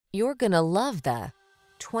You're gonna love the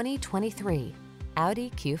 2023 Audi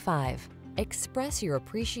Q5. Express your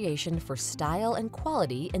appreciation for style and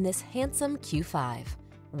quality in this handsome Q5.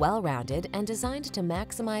 Well-rounded and designed to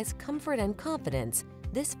maximize comfort and confidence,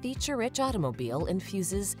 this feature-rich automobile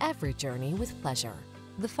infuses every journey with pleasure.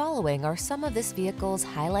 The following are some of this vehicle's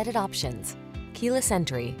highlighted options: keyless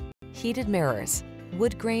entry, heated mirrors,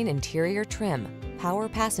 wood grain interior trim, power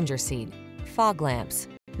passenger seat, fog lamps,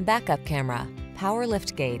 backup camera, power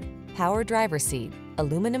liftgate, power driver seat,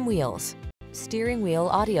 aluminum wheels, steering wheel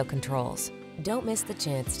audio controls. Don't miss the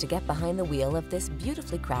chance to get behind the wheel of this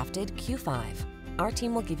beautifully crafted Q5. Our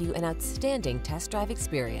team will give you an outstanding test drive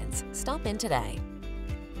experience. Stop in today.